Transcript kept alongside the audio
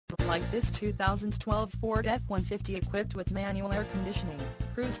Like this 2012 Ford F-150 equipped with manual air conditioning,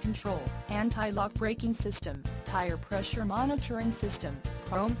 cruise control, anti-lock braking system, tire pressure monitoring system,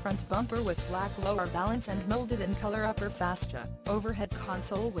 chrome front bumper with black lower valance and molded in color upper fascia, overhead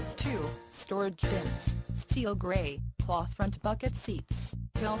console with 2 storage bins, steel gray, cloth front bucket seats,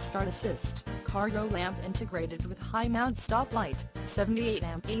 hill start assist, cargo lamp integrated with high mount stoplight, 78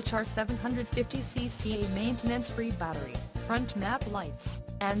 amp HR 750cc maintenance-free battery, front map lights,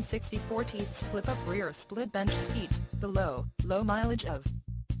 and 64-teeth split-up rear split bench seat. The low mileage of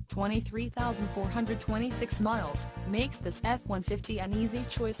 23,426 miles makes this F-150 an easy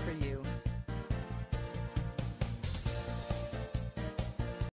choice for you.